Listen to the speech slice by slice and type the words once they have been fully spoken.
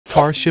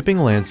Car Shipping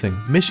Lansing,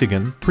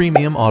 Michigan,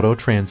 Premium Auto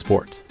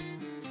Transport.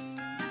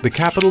 The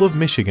capital of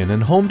Michigan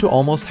and home to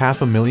almost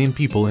 500,000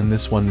 people in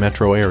this one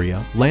metro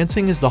area,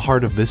 Lansing is the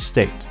heart of this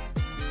state.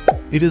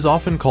 It is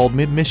often called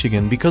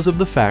Mid-Michigan because of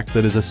the fact that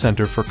it is a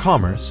center for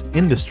commerce,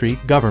 industry,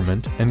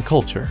 government, and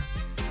culture.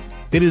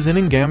 It is in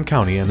Ingham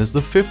County and is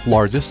the 5th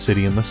largest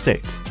city in the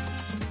state.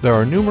 There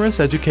are numerous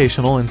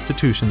educational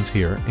institutions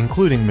here,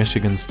 including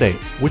Michigan State,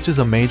 which is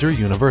a major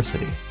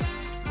university.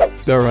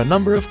 There are a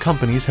number of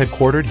companies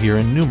headquartered here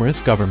and numerous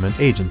government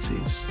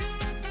agencies.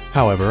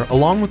 However,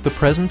 along with the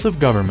presence of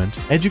government,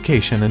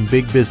 education, and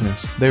big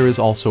business, there is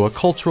also a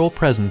cultural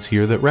presence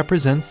here that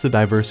represents the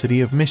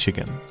diversity of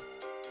Michigan.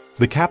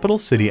 The Capital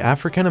City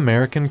African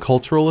American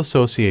Cultural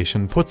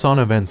Association puts on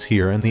events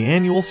here, and the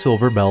annual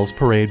Silver Bells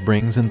Parade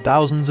brings in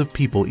thousands of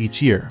people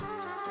each year.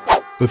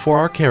 Before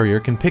our carrier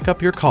can pick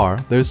up your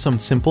car, there's some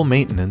simple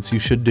maintenance you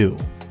should do.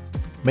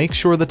 Make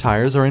sure the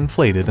tires are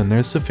inflated and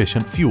there's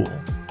sufficient fuel.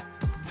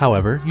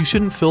 However, you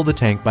shouldn't fill the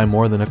tank by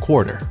more than a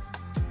quarter.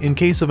 In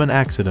case of an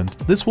accident,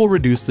 this will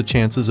reduce the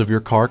chances of your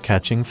car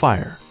catching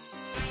fire.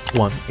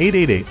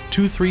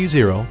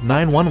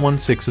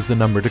 1-888-230-9116 is the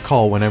number to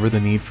call whenever the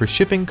need for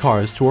shipping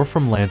cars to or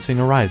from Lansing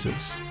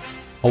arises.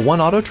 A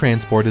One Auto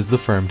Transport is the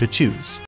firm to choose.